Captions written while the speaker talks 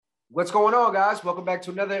What's going on, guys? Welcome back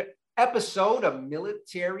to another episode of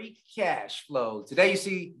Military Cash Flow. Today, you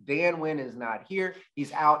see Dan Wynn is not here.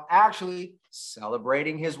 He's out actually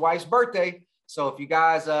celebrating his wife's birthday. So if you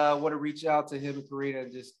guys want to reach out to him and Karina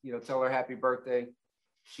and just, tell her happy birthday,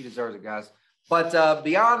 she deserves it, guys. But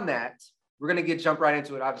beyond that, we're going to jump right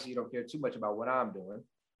into it. Obviously, you don't care too much about what I'm doing.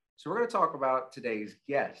 So we're going to talk about today's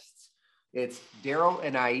guests. It's Daryl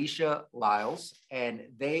and Aisha Lyles, and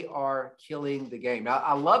they are killing the game. Now,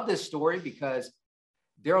 I love this story because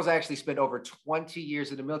Daryl's actually spent over 20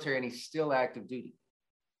 years in the military, and he's still active duty.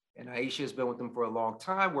 And Aisha has been with them for a long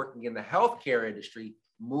time, working in the healthcare industry,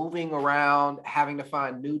 moving around, having to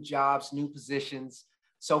find new jobs, new positions,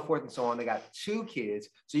 so forth and so on. They got 2 kids.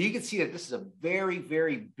 So you can see that this is a very,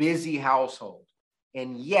 very busy household.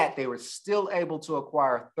 And yet they were still able to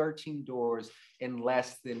acquire 13 doors in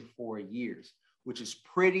less than 4 years, which is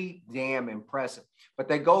pretty damn impressive. But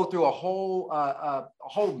they go through a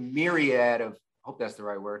whole myriad of, I hope that's the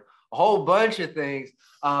right word, a whole bunch of things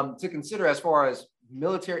to consider as far as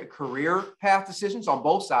military career path decisions on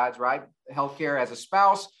both sides, right? Healthcare as a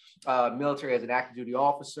spouse, military as an active duty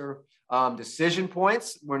officer, decision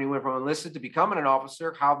points when he went from enlisted to becoming an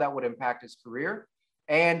officer, how that would impact his career.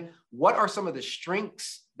 And what are some of the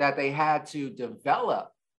strengths that they had to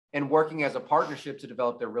develop in working as a partnership to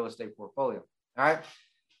develop their real estate portfolio? All right.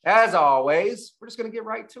 As always, we're just going to get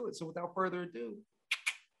right to it. So without further ado.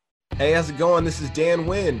 Hey, how's it going? This is Dan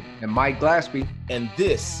Wynn. And Mike Glaspie. And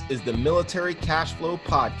this is the Military Cash Flow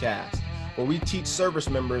Podcast, where we teach service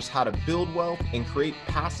members how to build wealth and create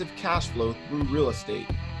passive cash flow through real estate.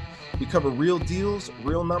 We cover real deals,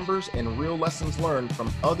 real numbers, and real lessons learned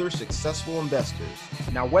from other successful investors.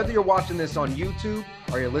 Now, whether you're watching this on YouTube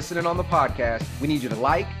or you're listening on the podcast, we need you to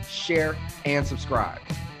like, share, and subscribe.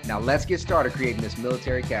 Now, let's get started creating this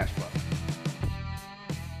military cash flow.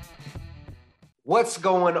 What's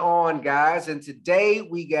going on, guys? And today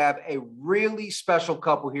we have a really special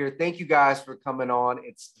couple here. Thank you guys for coming on.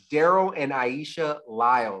 It's Daryl and Aisha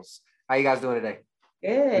Lyles. How you guys doing today?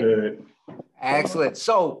 Good. Excellent.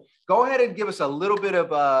 So go ahead and give us a little bit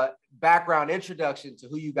of a background introduction to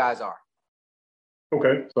who you guys are.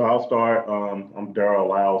 Okay, so I'll start. I'm Daryl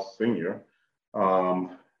Lyles Sr. I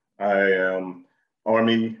am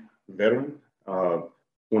Army veteran,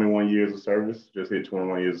 21 years of service, just hit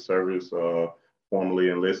 21 years of service, formerly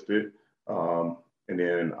enlisted. And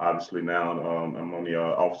then obviously now I'm on the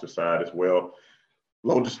officer side as well.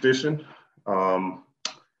 Logistician.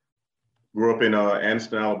 Grew up in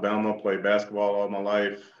Anderson, Alabama, played basketball all my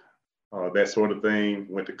life. That sort of thing.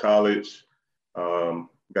 Went to college,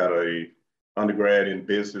 got a undergrad in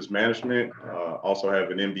business management, also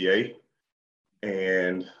have an MBA,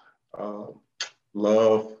 and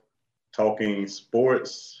love talking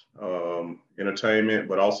sports, entertainment,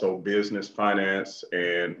 but also business, finance,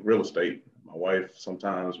 and real estate. My wife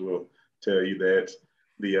sometimes will tell you that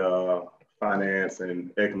the finance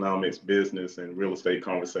and economics, business, and real estate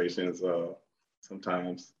conversations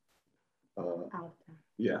sometimes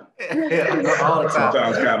yeah.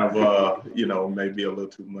 Sometimes kind of, maybe a little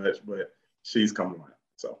too much, but she's come around.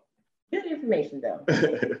 So good information, though.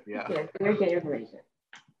 Yeah. Very good information.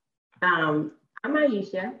 I'm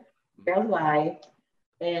Aisha, Daryl's wife,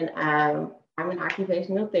 and I'm an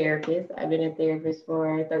occupational therapist. I've been a therapist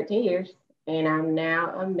for 13 years, and I'm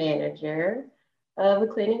now a manager of a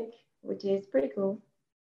clinic, which is pretty cool.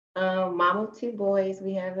 Mom of 2 boys.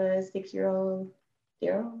 We have a 6-year-old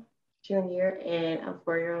Daryl Jr. and a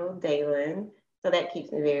 4-year-old Dalen. So that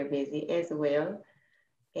keeps me very busy as well.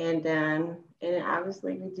 And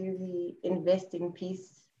obviously we do the investing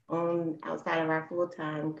piece outside of our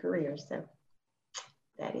full-time career. So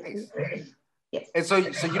that is nice. Yes. And so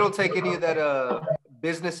you don't take any of that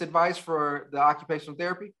business advice for the occupational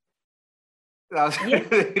therapy? Yes.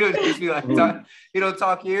 You don't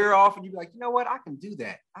talk your ear off and you be like, you know what? I can do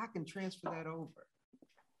that. I can transfer that over.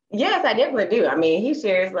 Yes, I definitely do. I mean, he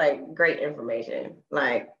shares like great information.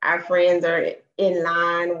 Like our friends are in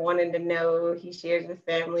line wanting to know. He shares with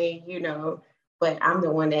family, but I'm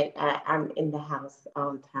the one that I'm in the house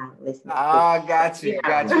all the time listening. Got you.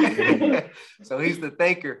 So he's the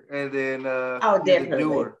thinker and then definitely the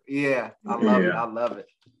doer. Yeah, I love it. I love it.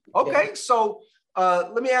 Okay, yeah. So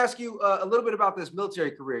let me ask you a little bit about this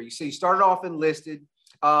military career. You say you started off enlisted.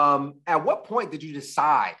 At what point did you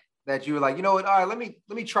decide that you were like, you know what, all right,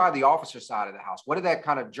 let me try the officer side of the house? What did that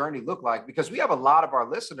kind of journey look like? Because we have a lot of our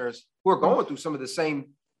listeners who are going through some of the same,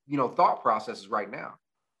 thought processes right now.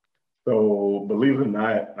 So believe it or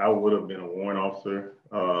not, I would have been a warrant officer.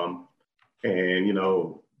 And,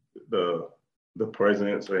 the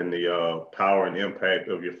presence and the power and impact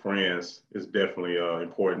of your friends is definitely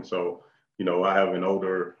important. So, I have an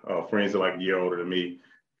older friends that like a year older than me.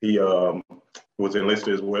 He was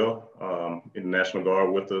enlisted as well in the National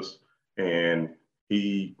Guard with us, and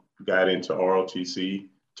he got into ROTC,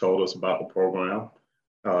 told us about the program.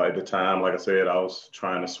 At the time, like I said, I was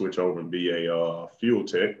trying to switch over and be a fuel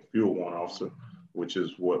one officer, which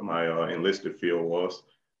is what my enlisted field was.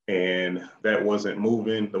 And that wasn't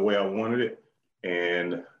moving the way I wanted it.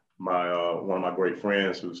 And my one of my great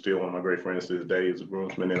friends, who's still one of my great friends to this day, is a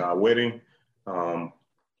groomsman in our wedding.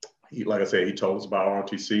 Like I said, he told us about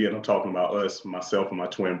ROTC, and I'm talking about us, myself and my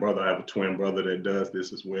twin brother. I have a twin brother that does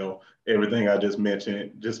this as well. Everything I just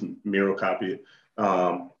mentioned, just mirror copy it.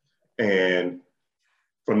 And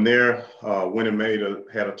from there, went and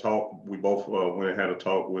had a talk. We both went and had a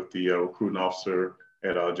talk with the recruiting officer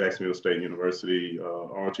at Jacksonville State University,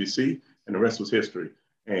 ROTC, and the rest was history.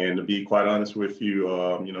 And to be quite honest with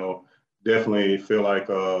you, definitely feel like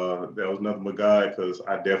that was nothing but God, because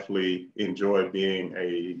I definitely enjoy being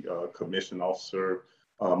a commissioned officer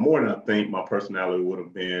more than I think my personality would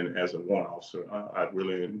have been as a warrant officer. I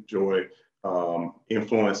really enjoy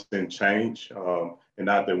influence and change. And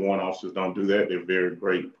not that warrant officers don't do that. They're very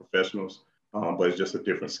great professionals, but it's just a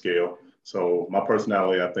different scale. So my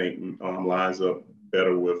personality, I think, lines up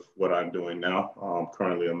better with what I'm doing now. I'm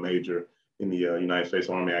currently a major in the United States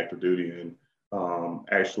Army active duty, and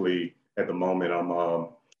actually, at the moment, I'm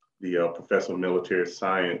the professor of military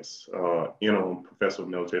science, interim professor of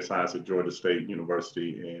military science at Georgia State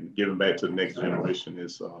University, and giving back to the next generation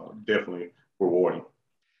is definitely rewarding.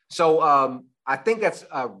 So I think that's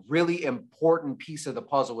a really important piece of the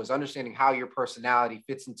puzzle, is understanding how your personality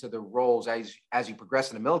fits into the roles as you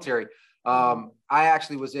progress in the military. I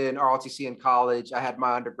actually was in ROTC in college. I had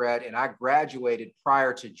my undergrad, and I graduated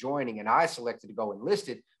prior to joining, and I selected to go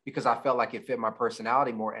enlisted because I felt like it fit my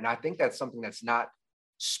personality more. And I think that's something that's not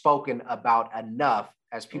spoken about enough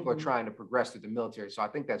as people are trying to progress through the military. So I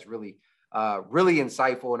think that's really, really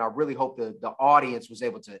insightful. And I really hope the audience was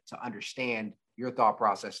able to understand your thought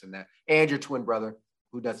process in that, and your twin brother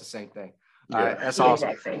who does the same thing. Yeah. That's awesome.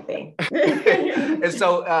 Exact same thing. And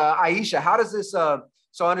so, Aisha, how does this,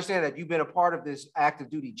 so I understand that you've been a part of this active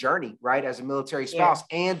duty journey, right, as a military spouse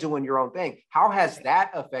and doing your own thing. How has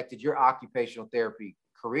that affected your occupational therapy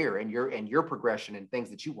career and your progression and things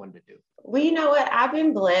that you wanted to do? Well, you know what? I've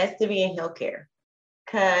been blessed to be in healthcare,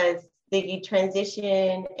 because the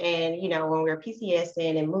transition and, when we're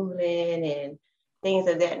PCSing and moving and things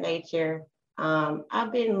of that nature,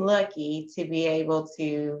 I've been lucky to be able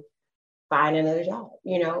to find another job,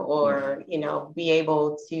 or, be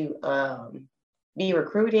able to be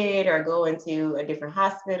recruited or go into a different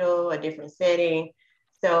hospital, a different setting.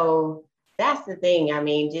 So that's the thing. I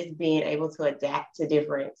mean, just being able to adapt to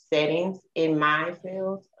different settings in my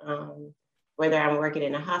field, whether I'm working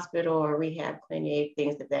in a hospital or rehab clinic,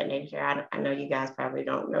 things of that nature. I know you guys probably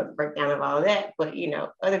don't know the breakdown of all of that, but,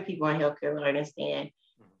 other people in healthcare will understand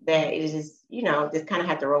that it is just, just kind of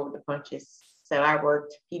have to roll with the punches. So I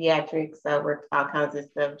worked pediatrics, I worked all kinds of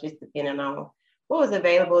stuff, just depending on what was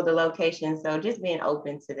available, the location. So just being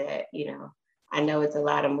open to that, I know it's a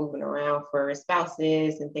lot of moving around for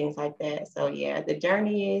spouses and things like that. So yeah, the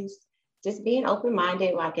journey is just being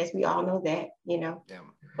open-minded. Well, I guess we all know that,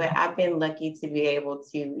 but I've been lucky to be able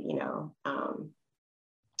to,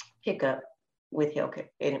 pick up with healthcare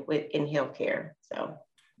in healthcare. So.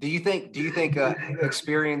 Do you think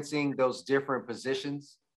experiencing those different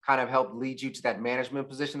positions kind of helped lead you to that management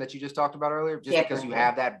position that you just talked about earlier, just because you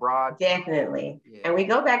have that broad? Definitely. Yeah. And we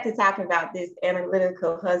go back to talking about this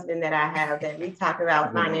analytical husband that I have, that we talk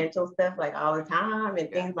about financial stuff like all the time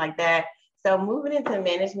and things like that. So moving into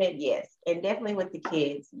management, yes. And definitely with the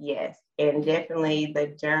kids, yes. And definitely the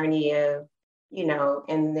journey of,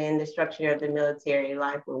 and then the structure of the military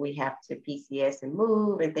life where we have to PCS and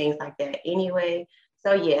move and things like that anyway.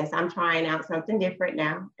 So yes, I'm trying out something different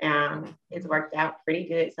now. It's worked out pretty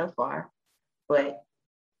good so far, but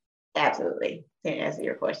absolutely, to answer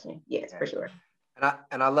your question, yes, for sure.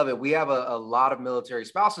 And I love it. We have a lot of military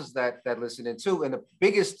spouses that listen in too. And the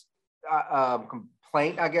biggest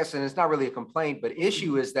complaint, I guess, and it's not really a complaint, but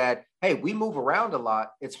issue is that, hey, we move around a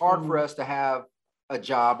lot. It's hard for us to have a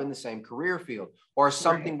job in the same career field or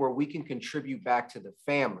something where we can contribute back to the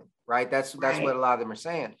family, right? That's what a lot of them are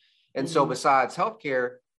saying. And so besides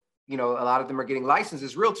healthcare, a lot of them are getting licensed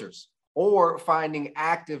as realtors or finding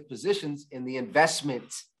active positions in the investment,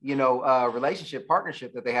 relationship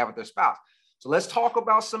partnership that they have with their spouse. So let's talk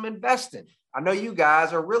about some investing. I know you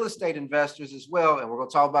guys are real estate investors as well. And we're going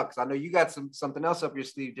to talk about, because I know you got something else up your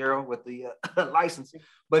sleeve, Daryl, with the licensing.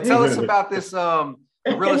 But tell us about this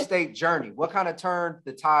the real estate journey. What kind of turned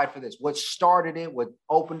the tide for this? What started it? What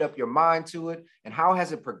opened up your mind to it? And how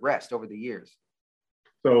has it progressed over the years?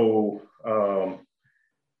 So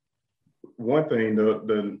one thing,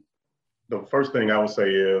 the first thing I would say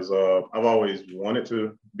is I've always wanted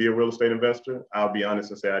to be a real estate investor. I'll be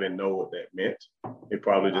honest and say I didn't know what that meant. It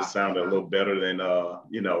probably just sounded a little better than,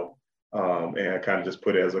 and I kind of just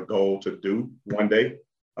put it as a goal to do one day.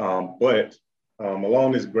 But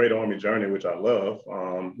along this great Army journey, which I love,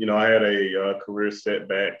 I had a career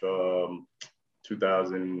setback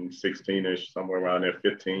 2016-ish, somewhere around there,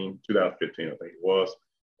 2015, I think it was.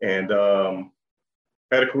 And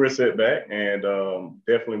had a career setback and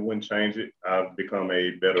definitely wouldn't change it. I've become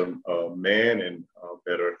a better man and a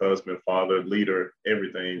better husband, father, leader,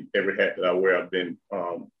 everything, every hat that I wear, I've been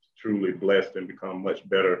truly blessed and become much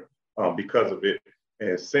better because of it.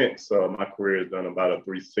 And since my career has done about a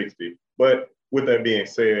 360. But with that being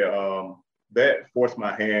said, that forced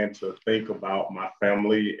my hand to think about my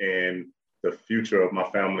family and the future of my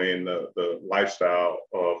family and the lifestyle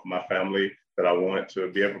of my family that I want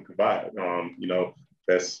to be able to provide.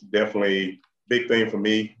 That's definitely a big thing for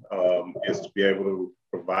me, is to be able to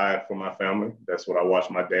provide for my family. That's what I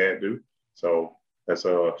watched my dad do. So that's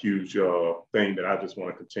a huge thing that I just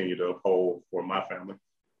want to continue to uphold for my family.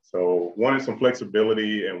 So wanted some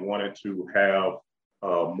flexibility and wanted to have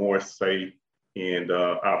more say in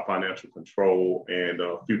our financial control and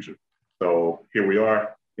future. So here we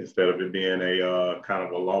are. Instead of it being a kind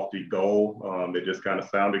of a lofty goal that just kind of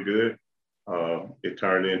sounded good, it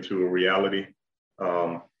turned into a reality.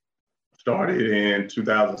 Started in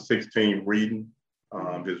 2016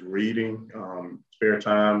 just reading, spare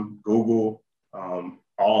time, Google, a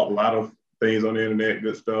lot of things on the internet,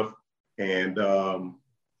 good stuff. And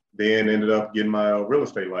then ended up getting my real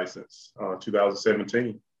estate license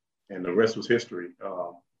 2017, and the rest was history.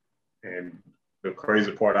 And the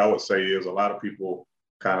crazy part I would say is a lot of people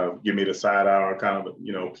kind of give me the side eye or kind of,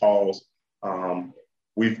 pause.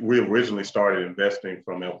 We originally started investing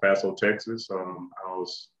from El Paso, Texas. I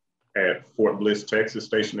was at Fort Bliss, Texas,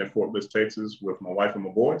 stationed at Fort Bliss, Texas with my wife and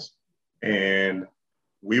my boys. And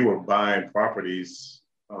we were buying properties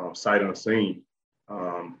sight unseen.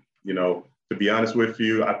 To be honest with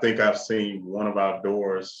you, I think I've seen one of our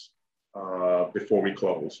doors before we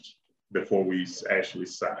closed, before we actually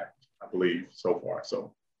signed, I believe, so far.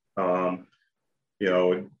 So,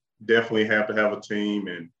 definitely have to have a team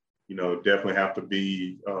and, definitely have to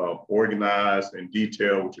be organized and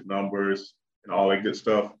detailed with your numbers and all that good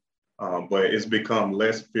stuff. But it's become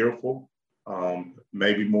less fearful,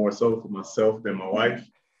 maybe more so for myself than my wife,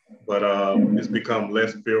 but it's become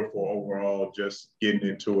less fearful overall, just getting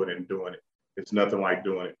into it and doing it. It's nothing like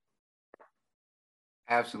doing it.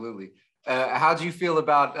 Absolutely. How do you feel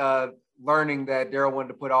about learning that Daryl wanted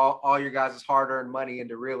to put all your guys' hard-earned money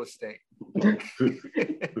into real estate?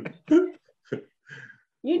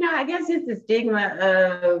 I guess it's the stigma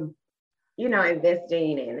of,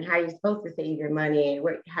 investing and how you're supposed to save your money and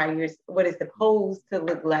what it's supposed to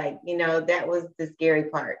look like. That was the scary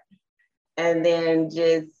part. And then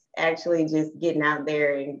just getting out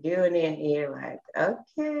there and doing it, and you're like,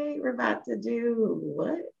 okay, we're about to do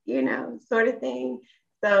what, sort of thing.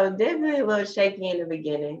 So definitely a little shaky in the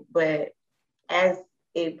beginning, but as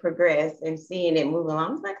it progressed and seeing it move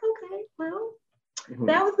along, it's like, okay, well,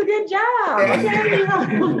 that was a good job. Okay.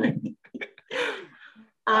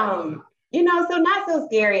 So not so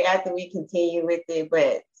scary after we continue with it,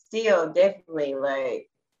 but still definitely like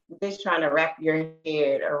just trying to wrap your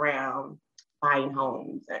head around buying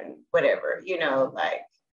homes and whatever, like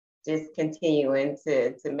just continuing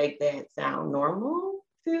to make that sound normal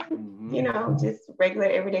to, just regular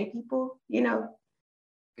everyday people,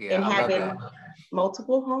 and having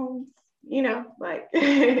multiple homes, like.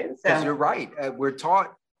 Because you're right. We're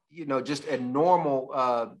taught, just a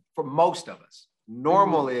normal, for most of us,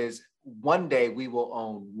 normal is one day we will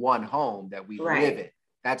own one home that we live in.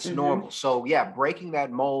 That's normal. So yeah, breaking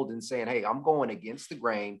that mold and saying, hey, I'm going against the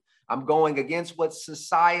grain. I'm going against what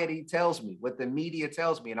society tells me, what the media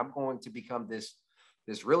tells me, and I'm going to become this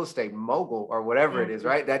real estate mogul or whatever it is,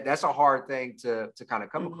 right? That's a hard thing to kind of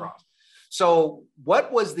come across. So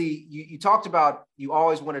what was you talked about, you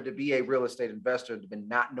always wanted to be a real estate investor, but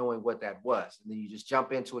not knowing what that was. And then you just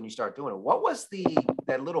jump into it and you start doing it. What was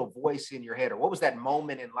that little voice in your head, or what was that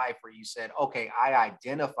moment in life where you said, okay, I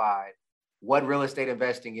identified what real estate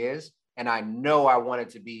investing is, and I know I wanted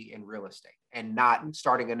to be in real estate and not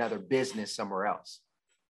starting another business somewhere else?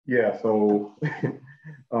 Yeah. So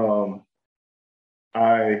the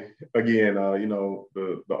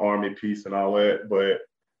Army piece and all that, but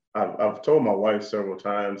I've told my wife several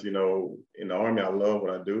times, you know, in the Army, I love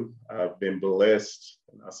what I do. I've been blessed,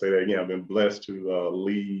 and I say that again, I've been blessed to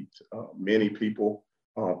lead many people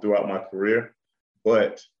throughout my career.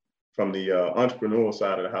 But from the entrepreneurial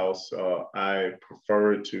side of the house, I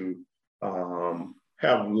prefer to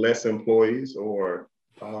have less employees or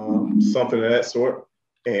something of that sort.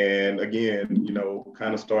 And again, you know,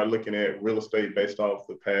 kind of started looking at real estate based off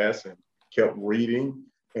the past and kept reading.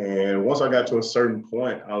 And once I got to a certain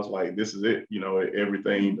point, I was like, this is it. You know,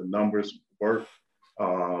 everything, the numbers work,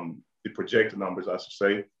 the projected numbers, I should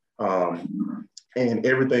say. And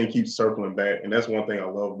everything keeps circling back. And that's one thing I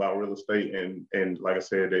love about real estate. And like I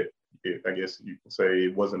said, I guess you can say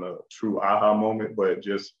it wasn't a true aha moment, but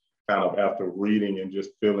just kind of after reading and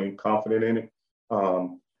just feeling confident in it.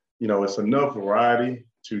 You know, it's enough variety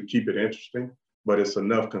to keep it interesting, but it's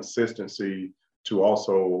enough consistency to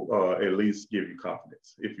also at least give you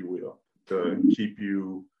confidence, if you will, to keep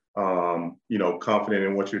you, you know, confident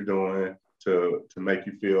in what you're doing, to make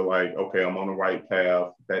you feel like, okay, I'm on the right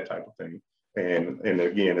path, that type of thing. And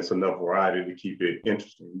again, it's enough variety to keep it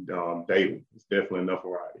interesting daily. It's definitely enough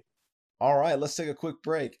variety. All right, let's take a quick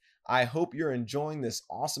break. I hope you're enjoying this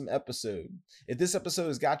awesome episode. If this episode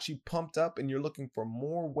has got you pumped up and you're looking for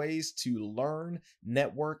more ways to learn,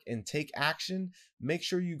 network, and take action, make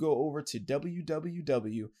sure you go over to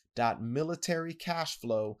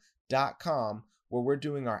www.militarycashflow.com, where we're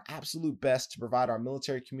doing our absolute best to provide our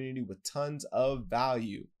military community with tons of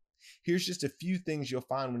value. Here's just a few things you'll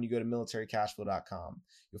find when you go to militarycashflow.com.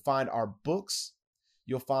 You'll find our books.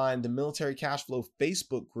 You'll find the Military Cashflow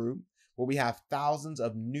Facebook group, where we have thousands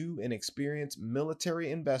of new and experienced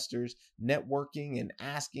military investors networking and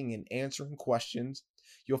asking and answering questions.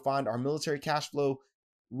 You'll find our Military Cashflow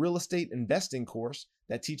real estate investing course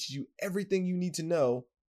that teaches you everything you need to know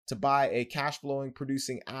to buy a cash flowing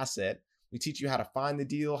producing asset. We teach you how to find the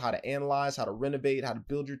deal, how to analyze, how to renovate, how to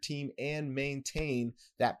build your team and maintain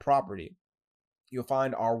that property. You'll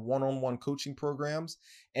find our one-on-one coaching programs.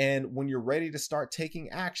 And when you're ready to start taking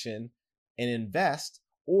action and invest,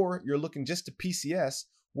 or you're looking just to PCS,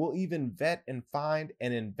 we'll even vet and find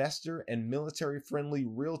an investor and military-friendly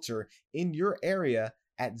realtor in your area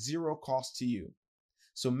at zero cost to you.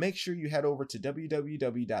 So make sure you head over to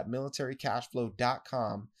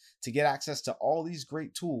www.militarycashflow.com to get access to all these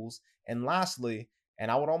great tools. And lastly,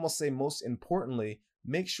 and I would almost say most importantly,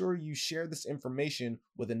 make sure you share this information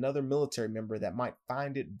with another military member that might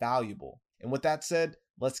find it valuable. And with that said,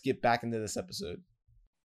 let's get back into this episode.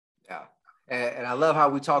 Yeah. And I love how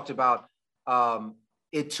we talked about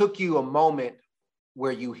it took you a moment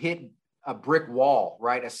where you hit a brick wall,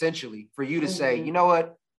 right? Essentially, for you to say, you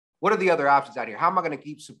know what are the other options out here? How am I going to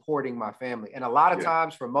keep supporting my family? And a lot of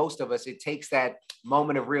times for most of us, it takes that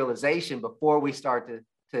moment of realization before we start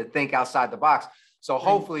to think outside the box. So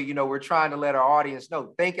hopefully, you know, we're trying to let our audience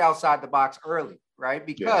know, think outside the box early, right?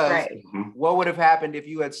 Because what would have happened if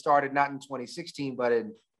you had started not in 2016, but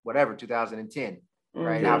in whatever, 2010?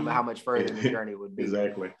 Right? How much further the journey would be.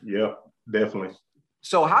 Exactly. Yep, definitely.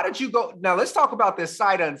 So how did you go? Now let's talk about this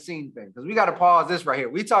sight unseen thing, because we got to pause this right here.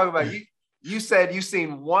 We talk about you said you've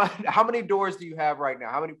seen one. How many doors do you have right now?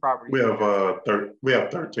 How many properties? We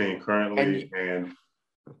have 13 currently, and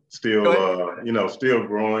still you know, still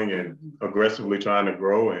growing and aggressively trying to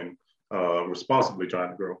grow and responsibly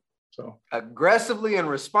trying to grow. So aggressively and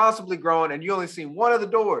responsibly growing, and you only seen one of the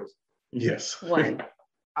doors. Yes. One.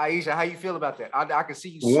 Aisha, how you feel about that? I can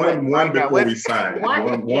see you sweating one before we signed.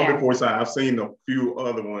 One before we signed. I've seen a few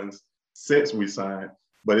other ones since we signed,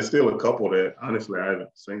 but it's still a couple that honestly I haven't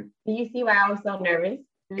seen. Do you see why I was so nervous?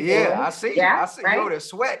 Yeah, I see. Yeah, I see you over there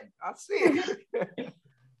sweating. I see it.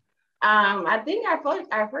 I think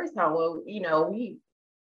our first home, well, you know, we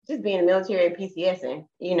just being in the military and PCSing,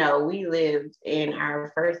 you know, we lived in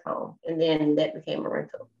our first home, and then that became a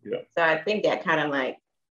rental. Yeah. So I think that kind of like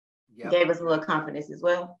gave us a little confidence as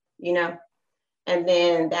well, you know. And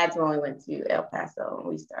then that's when we went to El Paso and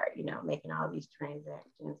we started, you know, making all these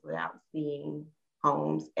transactions without seeing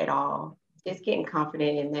homes at all, just getting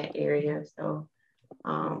confident in that area. So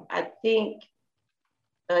I think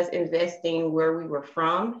us investing where we were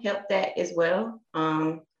from helped that as well.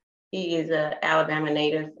 He is an Alabama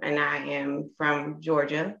native and I am from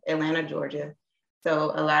Georgia, Atlanta, Georgia.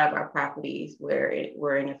 So a lot of our properties were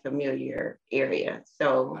in a familiar area.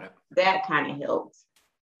 So that kind of helped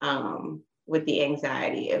with the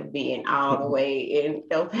anxiety of being all the way in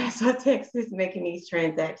El Paso, Texas, making these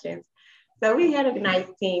transactions. So we had a nice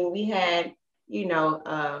team. We had, you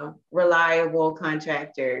know, reliable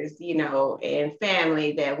contractors, you know, and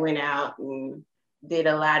family that went out and did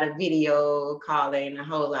a lot of video calling, a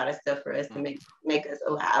whole lot of stuff for us to make us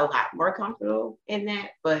a lot more comfortable in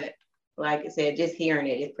that. But like I said, just hearing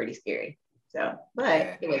it is pretty scary. So,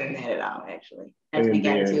 but it wasn't that at all, actually. As we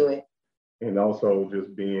got into it. And also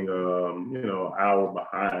just being, you know, hour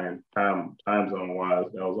behind time zone wise,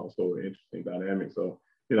 that was also an interesting dynamic. So,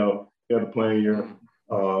 you know, you have to plan your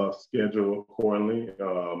schedule accordingly,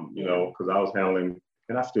 you know, because I was handling,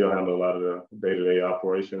 and I still handle a lot of the day-to-day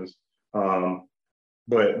operations.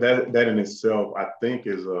 But that in itself, I think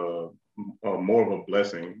is a more of a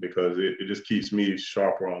blessing because it just keeps me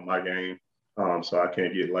sharper on my game. So I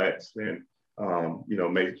can't get lax and, you know,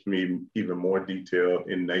 makes me even more detailed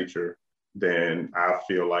in nature than I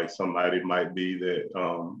feel like somebody might be that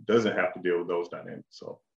doesn't have to deal with those dynamics.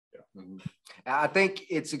 So, yeah. Mm-hmm. I think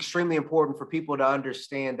it's extremely important for people to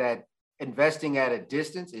understand that investing at a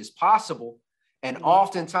distance is possible. And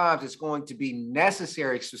oftentimes it's going to be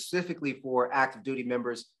necessary specifically for active duty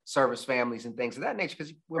members, service families, and things of that nature,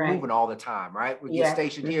 because we're moving all the time, right? We get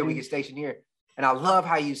stationed here, we get stationed here. And I love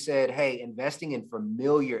how you said, hey, investing in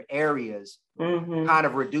familiar areas kind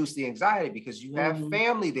of reduce the anxiety because you have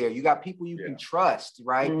family there. You got people you can trust,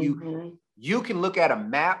 right? You can look at a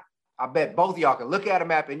map. I bet both of y'all can look at a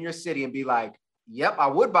map in your city and be like, yep, I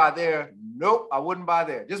would buy there. Nope, I wouldn't buy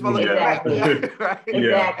there. Just by looking at the map, right?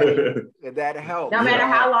 Exactly. That helps. No matter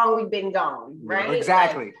how long we've been gone, right?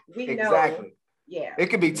 Exactly. Like, we know. Exactly. Yeah. It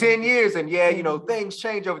could be 10 years and you know, things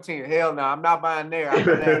change over 10 years. Hell no, I'm not buying there.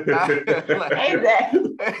 Exactly.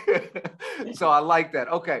 So I like that.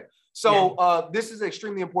 Okay. So this is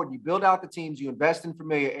extremely important. You build out the teams, you invest in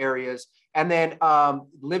familiar areas, and then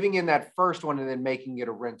living in that first one and then making it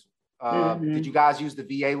a rental. Did you guys use the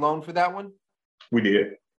VA loan for that one? We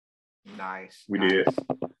did. Nice. We did.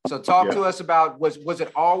 So talk to us about, was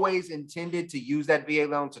it always intended to use that VA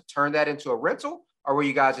loan to turn that into a rental? Or were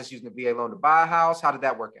you guys just using the VA loan to buy a house? How did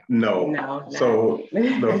that work out? No. So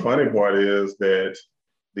the funny part is that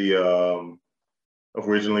the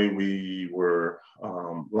originally we were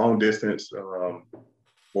long distance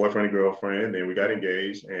boyfriend and girlfriend, then we got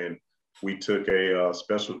engaged and we took a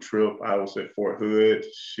special trip. I was at Fort Hood.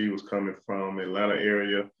 She was coming from Atlanta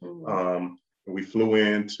area. We flew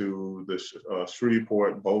into the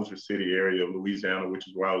Shreveport, Bossier City area of Louisiana, which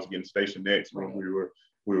is where I was getting stationed next. When we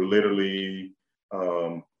were literally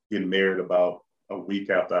getting married about a week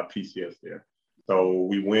after our PCS there. So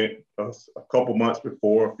we went a few months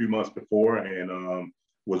before, and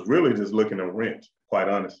was really just looking to rent, quite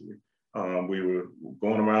honestly. We were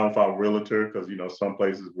going around with our realtor because, you know, some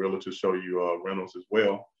places realtors show you rentals as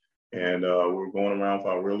well. And we were going around with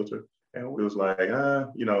our realtor and we was like,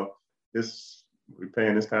 you know, we're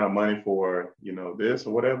paying this kind of money for, you know, this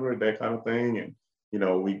or whatever, that kind of thing. And, you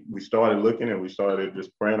know, we started looking and we started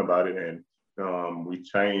just praying about it. And we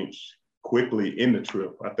changed quickly in the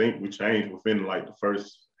trip. I think we changed within like the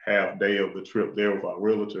first half day of the trip there with our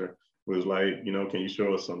realtor. It was like, you know, can you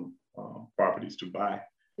show us some properties to buy?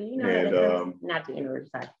 Do you know not to interrupt,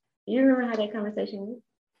 sorry. Do you remember how that conversation went?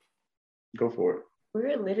 Go for it. We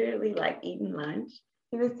were literally like eating lunch.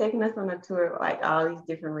 He was taking us on a tour of like all these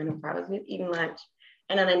different rental properties. We were eating lunch.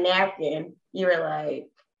 And on a napkin, you were like,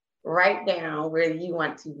 write down where you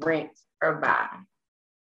want to rent or buy.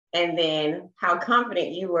 And then how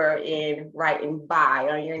confident you were in writing buy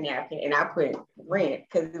on your napkin. And I put rent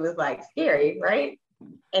because it was like scary, right?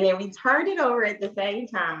 And then we turned it over at the same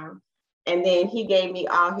time. And then he gave me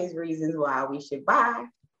all his reasons why we should buy.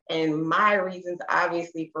 And my reasons,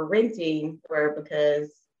 obviously, for renting were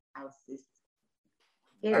because I was just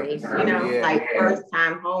scary, you know, like first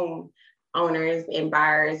time home owners and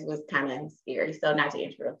buyers was kind of scary. So not to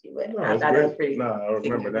interrupt you, but I thought it was pretty. No, I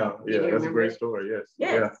remember now. Yeah, that's a great story. Yes.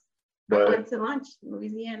 Yes. Yeah. But I went to lunch in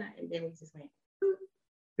Louisiana and then we just went.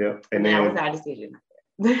 Yeah. And that was our decision.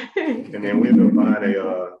 And then we ended up buying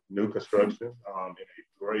a new construction in a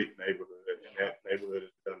great neighborhood. And that neighborhood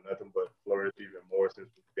has done nothing but flourish even more since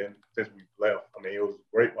we left. I mean, it was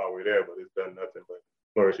great while we were there, but it's done nothing but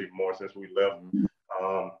flourish even more since we left.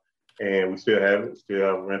 And we still have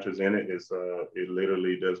renters in it. It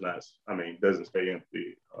literally doesn't stay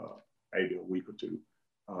empty maybe a week or two.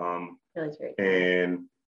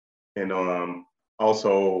 And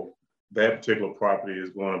also that particular property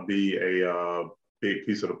is going to be a big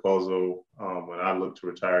piece of the puzzle when I look to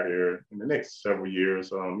retire here in the next several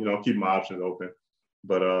years. You know, keep my options open,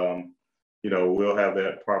 but you know, we'll have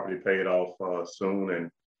that property paid off soon, and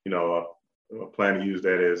you know, I plan to use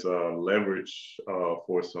that as leverage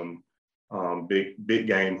for some big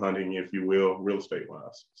game hunting, if you will, real estate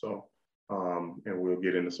wise. So, and we'll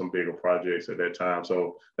get into some bigger projects at that time.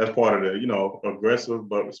 So that's part of the, you know, aggressive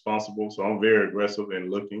but responsible. So I'm very aggressive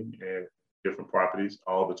in looking, and different properties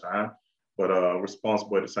all the time, but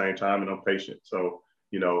responsible at the same time, and I'm patient. So,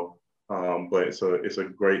 but it's a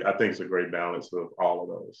great, I think it's a great balance of all of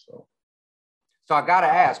those. So I got to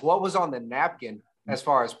ask, what was on the napkin as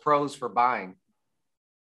far as pros for buying?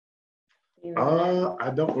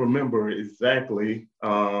 I don't remember exactly.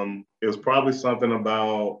 It was probably something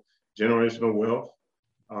about generational wealth.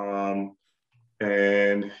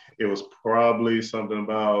 And it was probably something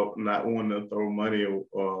about not wanting to throw money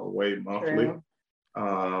away monthly.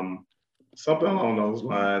 Something along those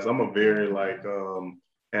lines. I'm a very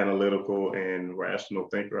analytical and rational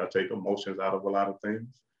thinker. I take emotions out of a lot of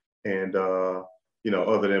things. And,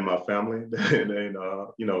 other than my family and,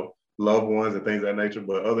 loved ones and things of that nature.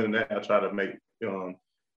 But other than that, I try to make,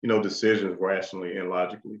 decisions rationally and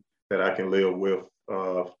logically that I can live with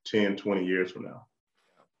 10, 20 years from now.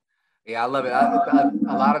 Yeah, I love it.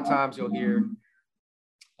 A lot of times you'll hear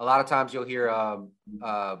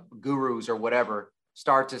gurus or whatever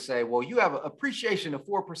start to say, well, you have appreciation of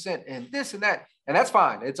 4% and this and that. And that's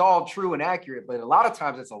fine. It's all true and accurate. But a lot of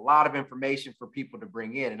times it's a lot of information for people to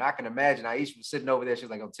bring in. And I can imagine Aisha was sitting over there. She's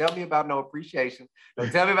like, don't tell me about no appreciation.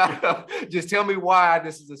 Don't tell me about just tell me why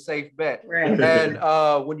this is a safe bet. Right. And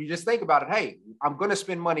when you just think about it, hey, I'm going to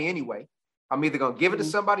spend money anyway. I'm either going to give it to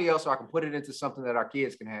somebody else or I can put it into something that our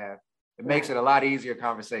kids can have. It makes it a lot easier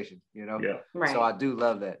conversation, Yeah. Right. So I do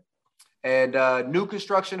love that. And new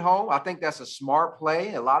construction home, I think that's a smart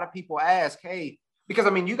play. A lot of people ask, hey, because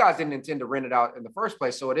you guys didn't intend to rent it out in the first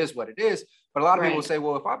place, so it is what it is. But a lot of people say,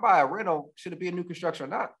 well, if I buy a rental, should it be a new construction or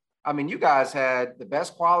not? You guys had the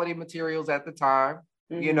best quality materials at the time.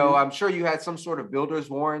 Mm-hmm. I'm sure you had some sort of builder's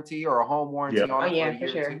warranty or a home warranty on it for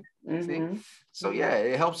sure. Mm-hmm. So yeah,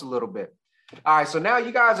 it helps a little bit. All right, so now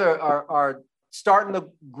you guys are starting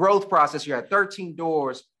the growth process. You're at 13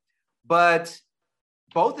 doors, but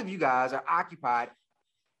both of you guys are occupied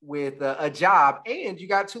with a job and you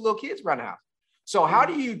got 2 little kids around the house. So how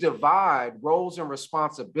do you divide roles and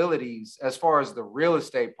responsibilities as far as the real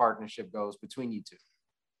estate partnership goes between you two?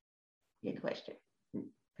 Good question.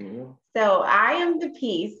 So I am the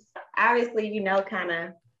piece, obviously,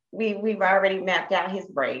 we've already mapped out his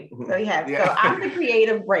brain. So So I'm the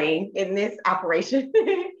creative brain in this operation.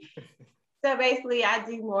 So basically I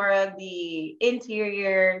do more of the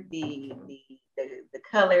interior, the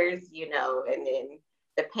colors, and then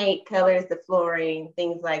the paint colors, the flooring,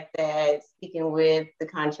 things like that, speaking with the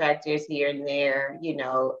contractors here and there,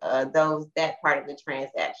 that part of the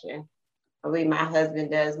transaction. I believe my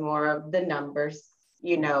husband does more of the numbers,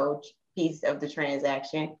 piece of the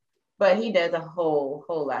transaction, but he does a whole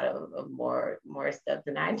lot of more stuff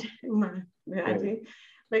than I do.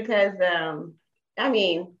 Because,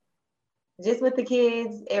 just with the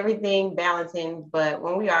kids, everything balancing. But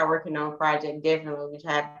when we are working on a project, definitely we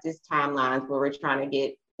have just timelines where we're trying to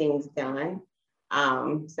get things done.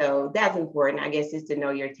 So that's important, I guess, just to know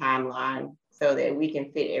your timeline so that we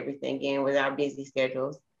can fit everything in with our busy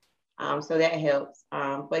schedules. So that helps.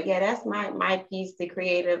 But yeah, that's my piece, the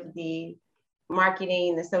creative, the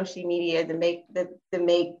marketing, the social media, to make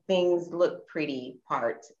things look pretty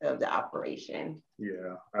part of the operation.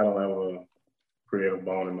 Yeah, I don't have a creative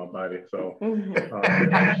bone in my body, so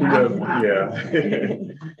she does. Yeah,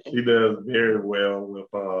 she does very well with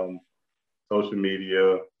social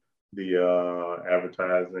media, the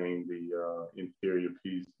advertising, the interior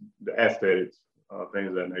piece, the aesthetics, things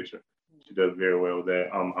of that nature. She does very well with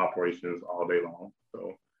that. Operations all day long.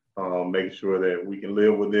 So making sure that we can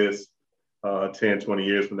live with this 10, 20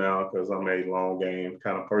 years from now, because I'm a long game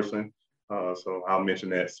kind of person. So I'll mention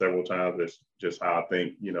that several times. That's just how I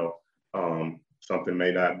think, something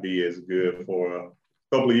may not be as good for a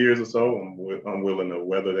couple of years or so. I'm willing to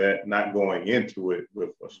weather that, not going into it with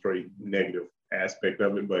a straight negative aspect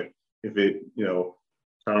of it. But if it,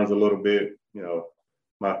 turns a little bit,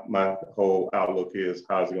 my whole outlook is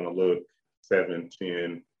how's it going to look 7,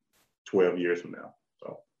 10, 12 years from now.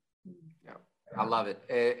 So, yeah, I love it.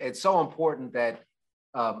 It's so important that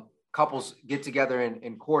couples get together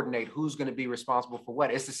and coordinate who's going to be responsible for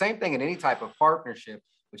what. It's the same thing in any type of partnership,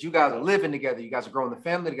 but you guys are living together. You guys are growing the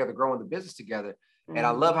family together, growing the business together. Mm-hmm. And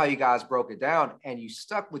I love how you guys broke it down and you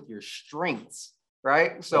stuck with your strengths,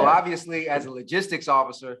 right? So obviously as a logistics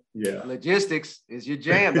officer, logistics is your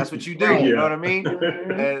jam. That's what you do. You know what I mean?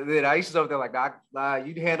 Then Aisha's over there like,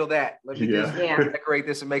 you handle that. Let me just decorate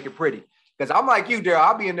this and make it pretty. Because I'm like you, Daryl.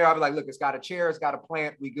 I'll be in there. I'll be like, look, it's got a chair. It's got a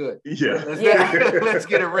plant. We good. Yeah. Let's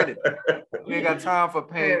get it rented. We ain't got time for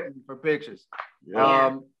paint for pictures.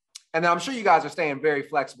 Yeah. And then I'm sure you guys are staying very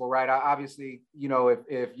flexible, right? Obviously,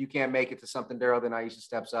 if you can't make it to something, Daryl, then Aisha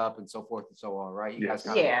steps up and so forth and so on, right? You guys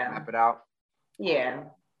kind of map it out. Yeah.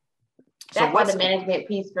 That's why the management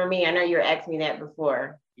piece for me, I know you were asking me that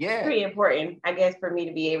before. Yeah. It's pretty important, I guess, for me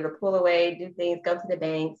to be able to pull away, do things, go to the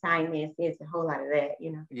bank, sign this. It's a whole lot of that,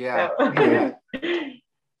 you know. Yeah. So. Yeah.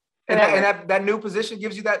 And that new position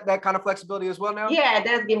gives you that kind of flexibility as well now? Yeah, it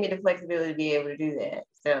does give me the flexibility to be able to do that.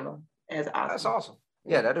 So that's awesome. That's awesome.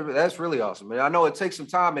 Yeah, that's really awesome. And I know it takes some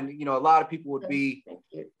time, and a lot of people would be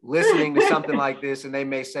listening to something like this, and they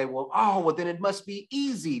may say, well, then it must be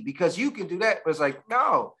easy because you can do that. But it's like,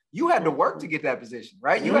 no, you had to work to get that position,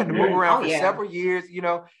 right? You had to move around for several years,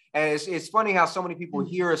 and it's funny how so many people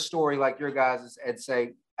hear a story like your guys' and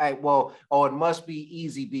say, hey, it must be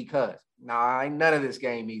easy because. Nah, ain't none of this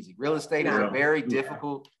game easy. Real estate is a very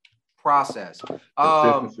difficult process. It's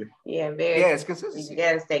consistency. You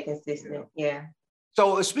gotta stay consistent. Yeah.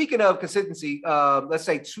 So speaking of consistency, let's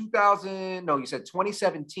say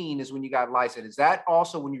 2017 is when you got licensed. Is that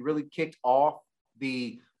also when you really kicked off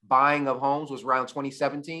the buying of homes? Was around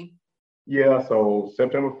 2017? Yeah. So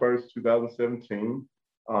September 1st, 2017.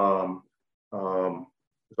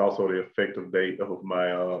 It's also the effective date of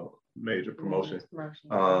my major promotion.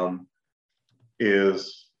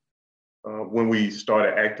 Is when we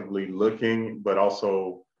started actively looking, but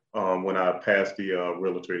also when I passed the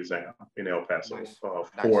realtor exam in El Paso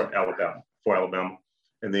for Alabama.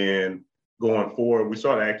 And then going forward, we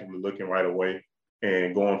started actively looking right away.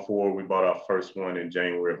 And going forward, we bought our first one in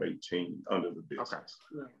January of 18 under the business.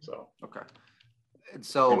 Okay. And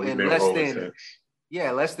so in less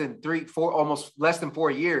than less than 4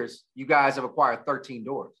 years, you guys have acquired 13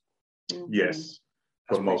 doors. Yes.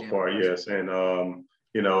 For the most part, yes. And, I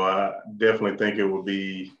definitely think it would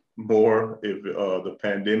be more if the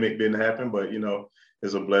pandemic didn't happen, but,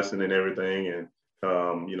 it's a blessing in everything. And,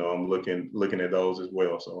 I'm looking at those as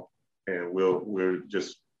well. So, and we're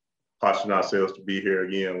just posturing ourselves to be here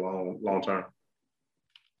again long term.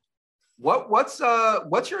 What's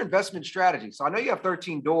your investment strategy? So I know you have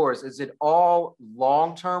 13 doors. Is it all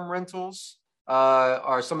long-term rentals?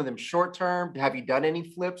 Are some of them short-term? Have you done any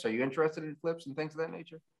flips? Are you interested in flips and things of that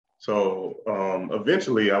nature? So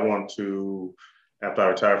eventually I want to, after I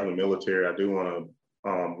retire from the military, I do want to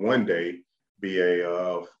one day be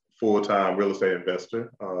a full-time real estate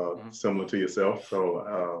investor, similar to yourself.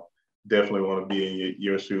 So definitely want to be in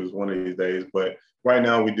your shoes one of these days. But right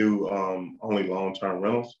now we do only long-term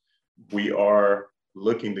rentals. We are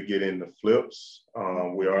looking to get into flips.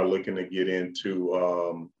 We are looking to get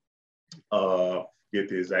into get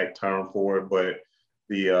the exact term for it, but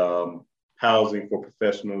the housing for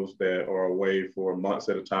professionals that are away for months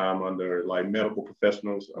at a time under like medical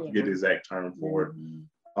professionals. I forget the exact term for it.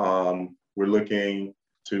 We're looking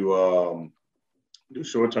to do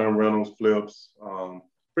short-term rentals, flips,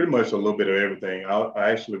 pretty much a little bit of everything. I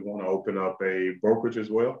actually want to open up a brokerage as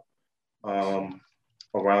well around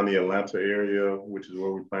the Atlanta area, which is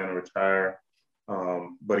where we plan to retire.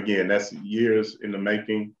 But again, that's years in the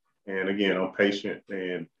making. And again, I'm patient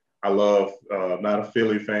and I love, not a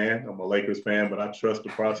Philly fan, I'm a Lakers fan, but I trust the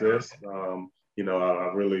process. I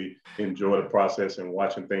really enjoy the process and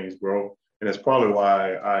watching things grow. And it's probably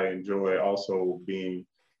why I enjoy also being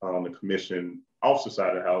on the commission officer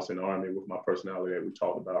side of the house in the Army with my personality that we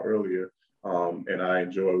talked about earlier. And I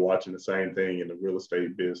enjoy watching the same thing in the real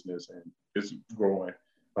estate business, and it's growing.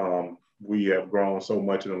 We have grown so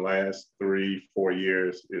much in the last 3-4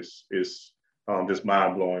 years. It's just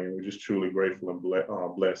mind blowing, and we're just truly grateful and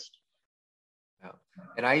blessed. Yeah.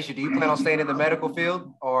 And Aisha, do you plan on staying in the medical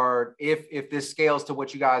field, or if this scales to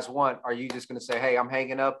what you guys want, are you just going to say, hey, I'm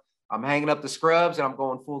hanging up the scrubs and I'm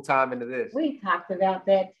going full time into this? We talked about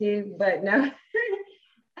that too, but no.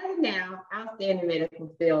 Now I'll stay in the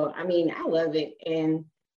medical field. I mean, I love it, and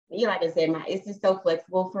like I said, it's just so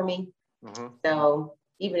flexible for me. Mm-hmm. So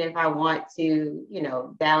even if I want to,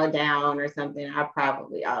 dial it down or something, I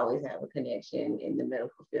probably always have a connection in the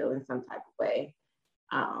medical field in some type of way.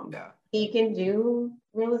 He can do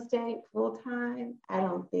real estate full time. I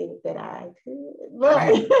don't think that I could.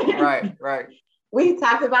 But right. We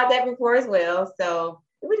talked about that before as well. So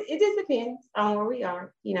it just depends on where we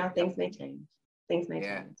are. Things may change. Things may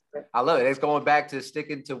change. I love it. It's going back to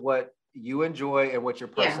sticking to what you enjoy and what your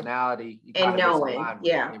personality and knowing.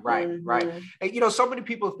 Right. And so many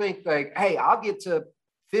people think like, hey, I'll get to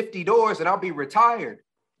 50 doors and I'll be retired.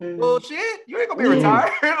 Bullshit, you ain't gonna be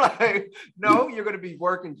retired. Like, no, you're gonna be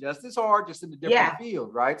working just as hard, just in a different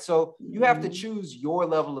field, right? So you have to choose your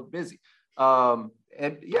level of busy. So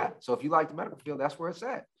if you like the medical field, that's where it's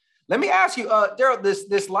at. Let me ask you, Daryl,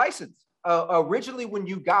 this license, originally when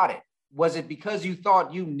you got it, was it because you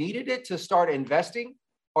thought you needed it to start investing,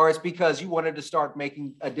 or it's because you wanted to start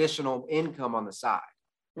making additional income on the side?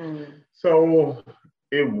 So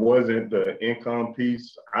it wasn't the income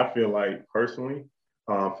piece. I feel like personally,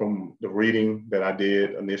 from the reading that I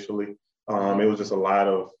did initially, it was just a lot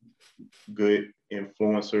of good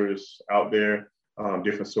influencers out there,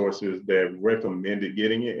 different sources that recommended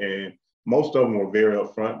getting it. And most of them were very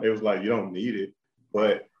upfront. They was like, you don't need it,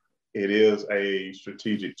 but it is a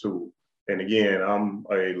strategic tool. And again, I'm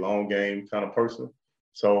a long game kind of person.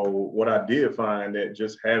 So what I did find that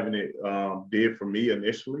just having it did for me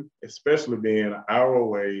initially, especially being an hour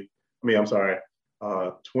away,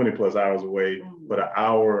 20 plus hours away, but an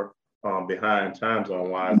hour behind time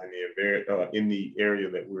zone wise in the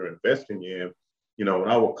area that we're investing in, you know, when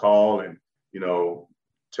I would call and, you know,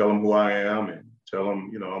 tell them who I am and tell them,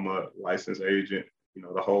 you know, I'm a licensed agent, you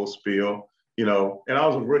know, the whole spiel, you know, and I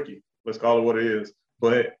was a rookie, let's call it what it is,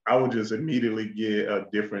 but I would just immediately get a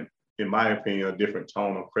different, in my opinion, a different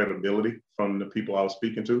tone of credibility from the people I was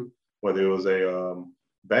speaking to, whether it was a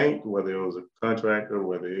bank, whether it was a contractor,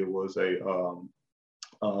 whether it was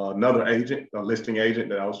another agent, a listing agent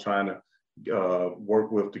that I was trying to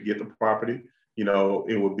work with to get the property. You know,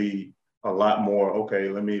 it would be a lot more, okay,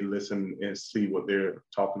 let me listen and see what they're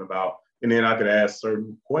talking about. And then I could ask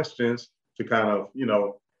certain questions to kind of, you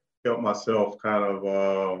know, help myself kind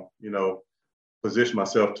of, you know, position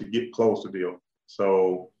myself to get close to deal.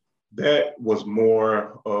 So that was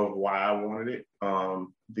more of why I wanted it.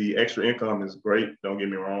 The extra income is great, don't get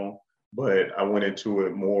me wrong, but I went into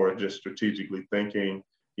it more just strategically thinking,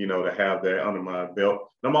 you know, to have that under my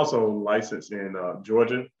belt. And I'm also licensed in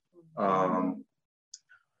Georgia.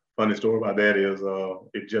 Funny story about that is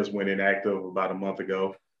it just went inactive about a month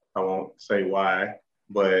ago. I won't say why,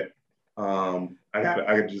 but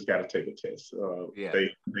I just got to take a test.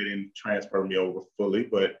 They didn't transfer me over fully,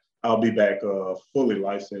 but I'll be back fully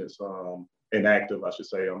licensed and active, I should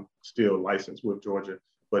say. I'm still licensed with Georgia,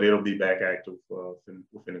 but it'll be back active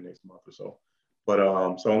within the next month or so. But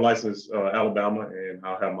so I'm licensed Alabama, and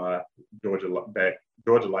I'll have my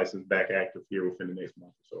Georgia license back active here within the next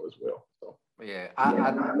month or so as well. So yeah,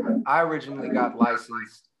 I originally got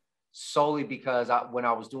licensed solely because when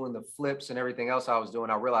I was doing the flips and everything else I was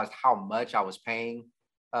doing, I realized how much I was paying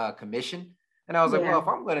commission. And I was like, well, if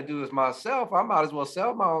I'm going to do this myself, I might as well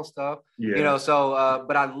sell my own stuff, you know? So,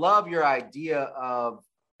 but I love your idea of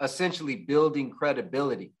essentially building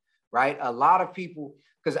credibility, right? A lot of people,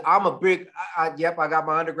 because I'm a big, I got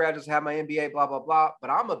my undergraduates, have my MBA, blah, blah, blah. But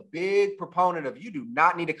I'm a big proponent of, you do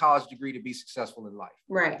not need a college degree to be successful in life.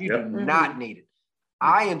 Right. You do not need it.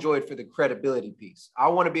 I enjoy it for the credibility piece. I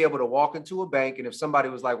want to be able to walk into a bank, and if somebody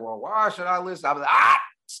was like, well, why should I listen? I was like,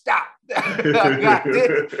 stop. I got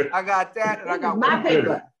this, I got that, and I got my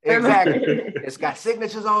paper. Exactly. It's got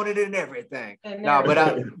signatures on it and everything. No,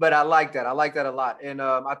 but I like that. I like that a lot. And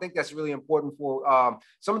I think that's really important for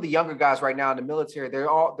some of the younger guys right now in the military. They're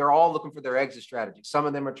all looking for their exit strategy. Some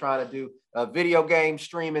of them are trying to do video game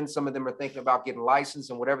streaming. Some of them are thinking about getting licensed,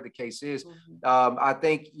 and whatever the case is. I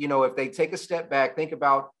think, you know, if they take a step back, think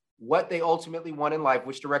about what they ultimately want in life,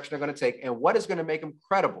 which direction they're going to take, and what is going to make them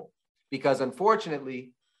credible. Because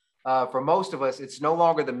unfortunately, for most of us, it's no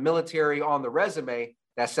longer the military on the resume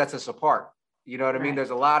that sets us apart. You know what I mean? There's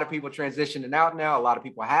a lot of people transitioning out now. A lot of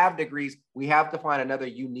people have degrees. We have to find another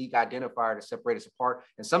unique identifier to separate us apart.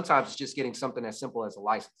 And sometimes it's just getting something as simple as a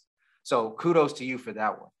license. So kudos to you for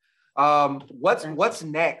that one. What's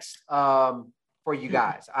next for you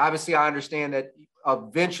guys? Obviously, I understand that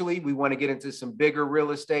eventually we want to get into some bigger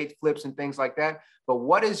real estate flips and things like that. But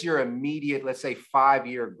what is your immediate, let's say,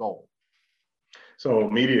 5-year goal? So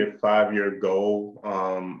immediate 5-year goal,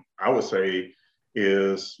 I would say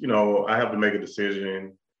is, you know, I have to make a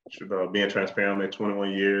decision, being transparent at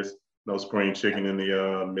 21 years, no spring chicken in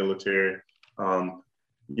the military.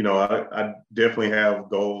 You know, I definitely have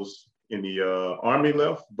goals in the Army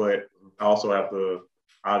left, but I also have to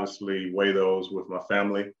obviously weigh those with my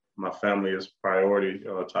family. My family is priority,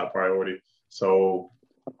 top priority. So,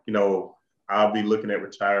 you know, I'll be looking at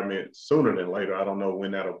retirement sooner than later. I don't know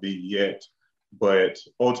when that'll be yet. But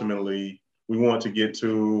ultimately, we want to get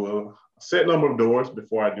to a set number of doors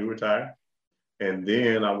before I do retire. And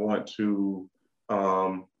then I want to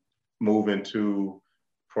move into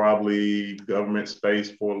probably government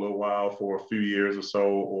space for a little while, for a few years or so,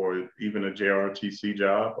 or even a JROTC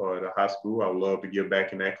job or at a high school. I would love to give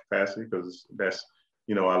back in that capacity because that's,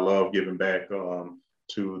 you know, I love giving back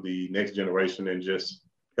to the next generation and just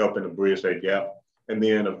helping to bridge that gap. And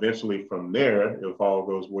then eventually from there, if all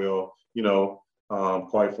goes well, you know,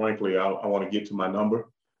 quite frankly, I want to get to my number,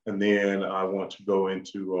 and then I want to go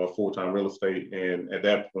into full-time real estate. And at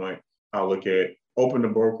that point, I'll look at open the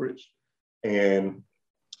brokerage. And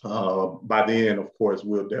by then, of course,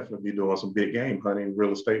 we'll definitely be doing some big game hunting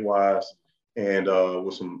real estate wise. and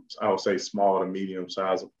with some, I would say, small to medium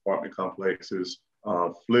sized apartment complexes,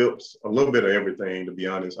 flips, a little bit of everything, to be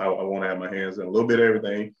honest. I want to have my hands in a little bit of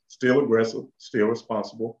everything, still aggressive, still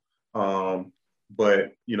responsible.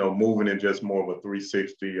 But, moving in just more of a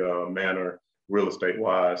 360 manner real estate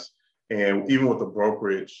wise. And even with the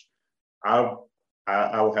brokerage, I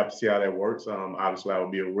will have to see how that works. Obviously, I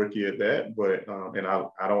would be a rookie at that, but and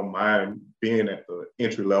I don't mind being at the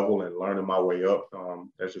entry level and learning my way up.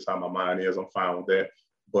 That's just how my mind is. I'm fine with that.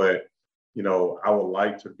 But I would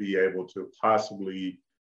like to be able to possibly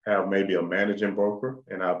have maybe a managing broker,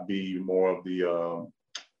 and I'll be more of the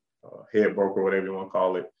head broker, whatever you want to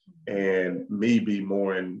call it, and me be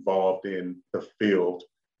more involved in the field.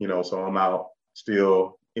 So I'm out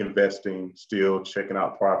still investing, still checking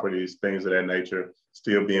out properties, things of that nature,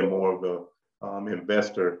 still being more of a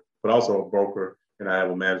investor, but also a broker. And I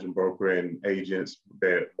have a managing broker and agents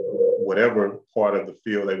that whatever part of the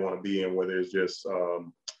field they want to be in, whether it's just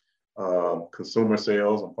consumer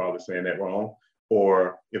sales, I'm probably saying that wrong,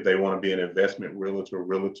 or if they want to be an investment realtor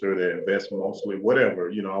that invest mostly, whatever,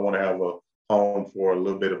 I want to have a home for a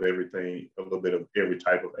little bit of everything, a little bit of every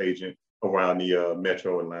type of agent around the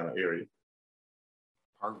metro Atlanta area.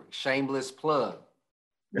 Perfect. Shameless plug.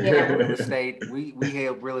 Yeah. Real estate. We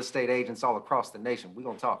help real estate agents all across the nation. We're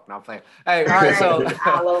gonna talk. Now I'm playing. Hey, all right. So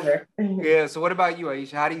all over. Yeah. So what about you,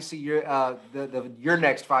 Aisha? How do you see your your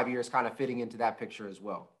next 5 years kind of fitting into that picture as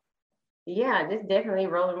well? Yeah, just definitely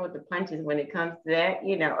rolling with the punches when it comes to that.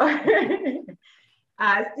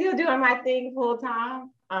 Still doing my thing full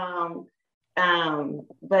time.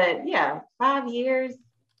 But yeah, 5 years.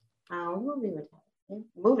 We'll be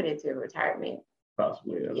moving into retirement.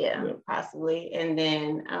 Possibly, yeah, possibly. And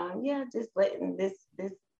then, just letting this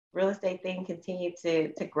real estate thing continue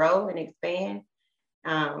to grow and expand.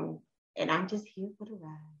 And I'm just here for the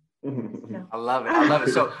ride. So. I love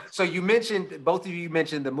it. So both of you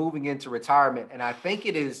mentioned the moving into retirement, and I think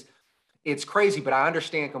it's crazy, but I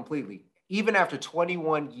understand completely. Even after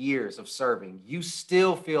 21 years of serving, you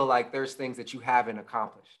still feel like there's things that you haven't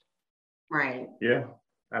accomplished. Right. Yeah.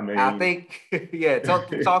 I think,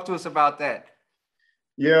 talk to us about that.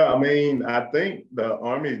 Yeah, I think the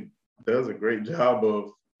Army does a great job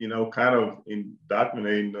of, kind of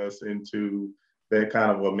indoctrinating us into that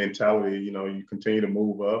kind of a mentality. You continue to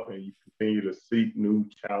move up and you continue to seek new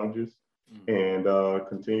challenges and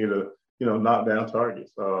continue to, knock down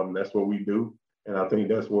targets. That's what we do. And I think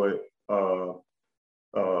that's what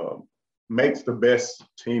makes the best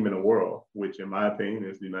team in the world, which in my opinion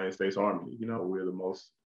is the United States Army. We're the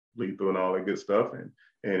most lethal and all that good stuff. And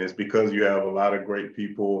it's because you have a lot of great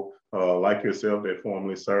people like yourself that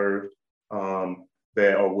formerly served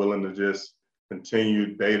that are willing to just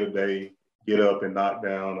continue day to day, get up and knock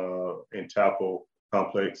down and tackle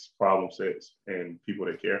complex problem sets and people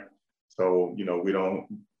that care. So, we don't,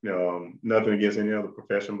 nothing against any other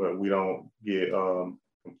profession, but we don't get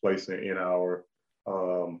complacent in our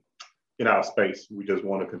space. We just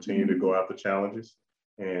want to continue to go after challenges.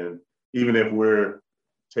 And even if we're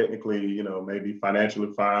technically, maybe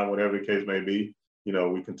financially fine, whatever the case may be,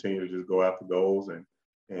 we continue to just go after goals,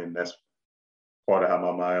 and that's part of how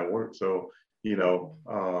my mind works. So,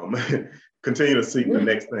 continue to seek the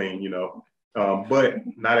next thing, but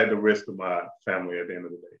not at the risk of my family at the end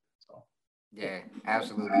of the day. So. Yeah,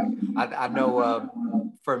 absolutely. I know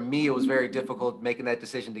for me, it was very difficult making that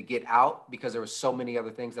decision to get out because there were so many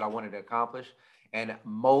other things that I wanted to accomplish. And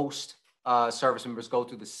most service members go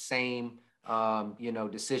through the same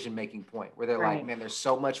decision-making point where they're like, man, there's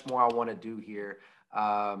so much more I want to do here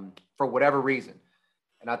for whatever reason.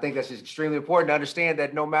 And I think that's just extremely important to understand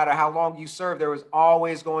that no matter how long you serve, there is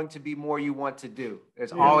always going to be more you want to do.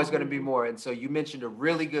 There's always going to be more. And so you mentioned a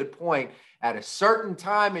really good point. At a certain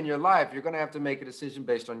time in your life, you're going to have to make a decision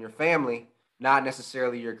based on your family, not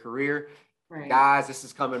necessarily your career. Right. Guys, this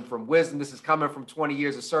is coming from wisdom. This is coming from 20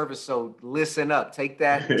 years of service. So listen up. Take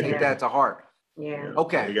that to heart. Yeah.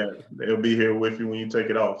 Okay. They'll be here with you when you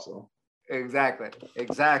take it off. So. Exactly.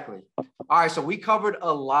 All right. So we covered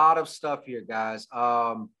a lot of stuff here, guys.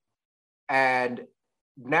 And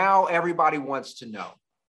now everybody wants to know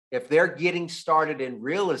if they're getting started in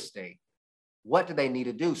real estate, what do they need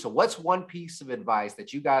to do? So what's one piece of advice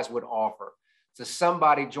that you guys would offer to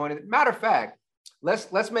somebody joining? Matter of fact,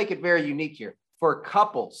 let's make it very unique here. For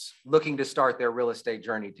couples looking to start their real estate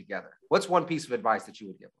journey together, what's one piece of advice that you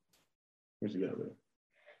would give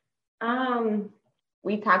them?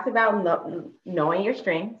 We talked about knowing your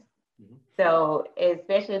strengths. Mm-hmm. So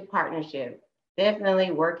especially partnership, definitely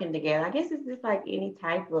working together. I guess it's just like any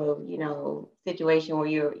type of, situation where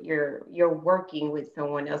you're working with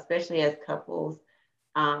someone else, especially as couples,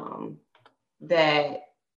 that,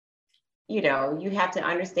 you know, you have to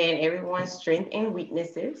understand everyone's strengths and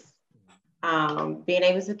weaknesses. Being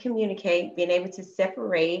able to communicate, being able to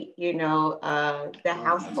separate, you know, the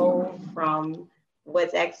household from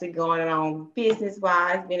what's actually going on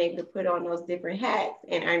business-wise, being able to put on those different hats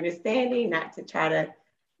and understanding not to try to,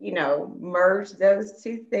 you know, merge those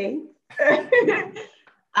two things. Let's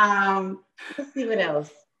see what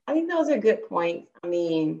else. I think those are good points. I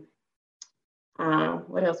mean,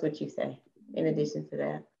 what else would you say in addition to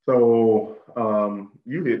that? So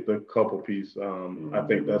you hit the couple piece. I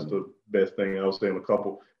think that's the best thing I would say in a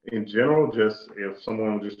couple. In general, just if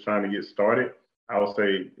someone was just trying to get started, I would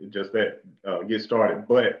say just that, get started.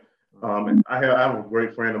 But I have a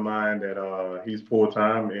great friend of mine that he's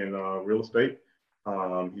full-time in real estate.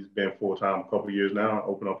 He's been full-time a couple of years now,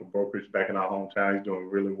 opened up a brokerage back in our hometown. He's doing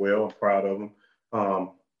really well. I'm proud of him.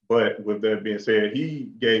 But with that being said, he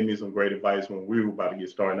gave me some great advice when we were about to get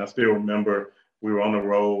started. And I still remember we were on the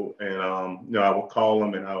road, and you know, I would call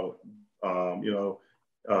him and I would, you know,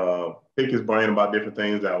 pick his brain about different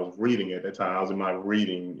things I was reading at that time. I was in my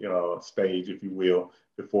reading stage, if you will,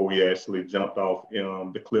 before we actually jumped off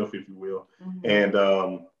the cliff, if you will. And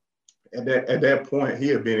at that point, he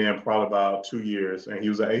had been in probably about 2 years, and he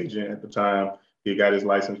was an agent at the time. He got his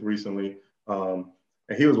license recently, and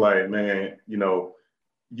he was like, "Man, you know,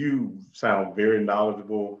 you sound very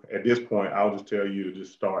knowledgeable. At this point, I'll just tell you to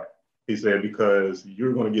just start." He said, because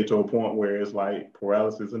you're going to get to a point where it's like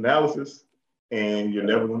paralysis analysis and you're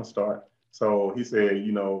never going to start. So he said,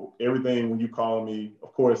 you know, everything when you call me,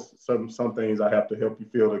 of course, some things I have to help you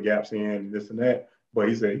fill the gaps in, this and that. But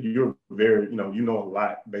he said, you're very, you know a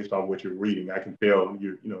lot based on what you're reading. I can tell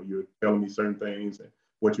you're telling me certain things and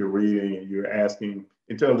what you're reading, and you're asking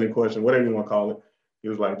intelligent questions, whatever you want to call it. He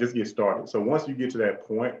was like, just get started. So once you get to that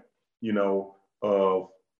point, you know, of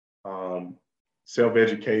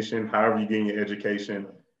self-education, however you're getting your education,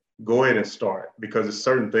 go ahead and start, because there's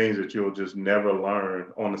certain things that you'll just never learn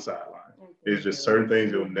on the sideline. It's just certain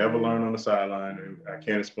things you'll never learn on the sideline. And I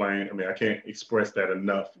can't explain. I mean, I can't express that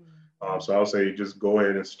enough. So I would say just go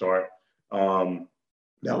ahead and start. That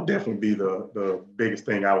would definitely be the biggest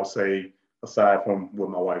thing I would say, aside from what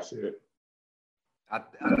my wife said. I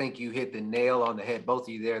think you hit the nail on the head, both of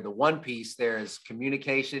you there. The one piece there is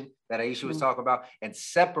communication that Aisha was talking about, and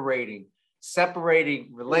separating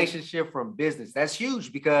relationship from business. That's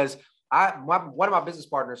huge, because one of my business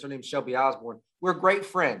partners, her name is Shelby Osborne. We're great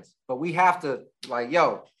friends, but we have to like,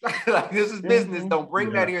 yo, like, this is business. Don't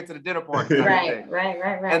bring that here to the dinner party. Right.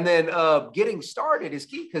 And then getting started is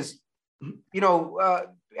key, because, you know,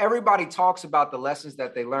 everybody talks about the lessons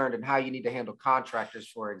that they learned and how you need to handle contractors,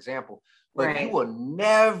 for example. But you will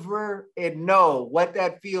never know what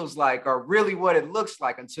that feels like, or really what it looks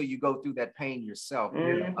like, until you go through that pain yourself.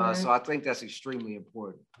 So I think that's extremely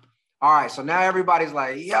important. All right, so now everybody's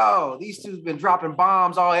like, yo, these two's been dropping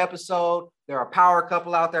bombs all episode. They're a power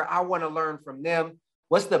couple out there. I want to learn from them.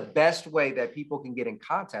 What's the best way that people can get in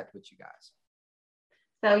contact with you guys?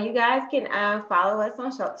 So you guys can follow us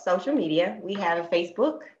on social media. We have a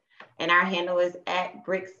Facebook, and our handle is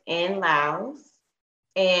 @Bricks&Laus.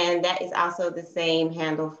 And that is also the same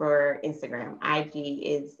handle for Instagram. IG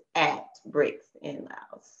is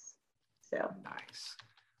 @Bricks&Laus. So nice.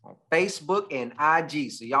 On Facebook and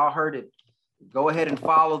IG. So y'all heard it. Go ahead and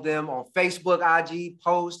follow them on Facebook, IG,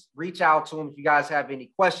 post, reach out to them if you guys have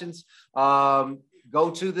any questions.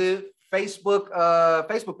 Go to the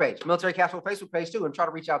Facebook page, Military Cash Flow Facebook page too, and try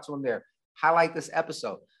to reach out to them there. Highlight this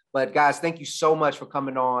episode. But guys, thank you so much for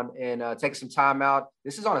coming on and taking some time out.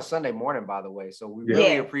 This is on a Sunday morning, by the way. So we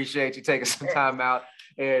really appreciate you taking some time out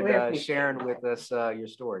and sharing with us your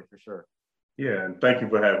story, for sure. Yeah, and thank you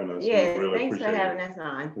for having us. Yeah, really thanks for having us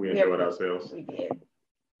on. We enjoyed ourselves. We did.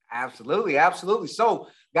 Absolutely. So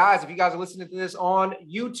guys, if you guys are listening to this on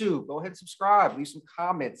YouTube, go ahead and subscribe, leave some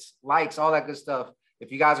comments, likes, all that good stuff.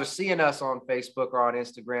 If you guys are seeing us on Facebook or on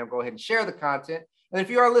Instagram, go ahead and share the content. And if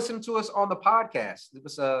you are listening to us on the podcast, give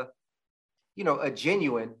us a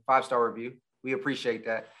genuine 5-star review. We appreciate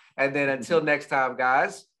that. And then until next time,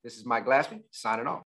 guys, this is Mike Glassman signing off.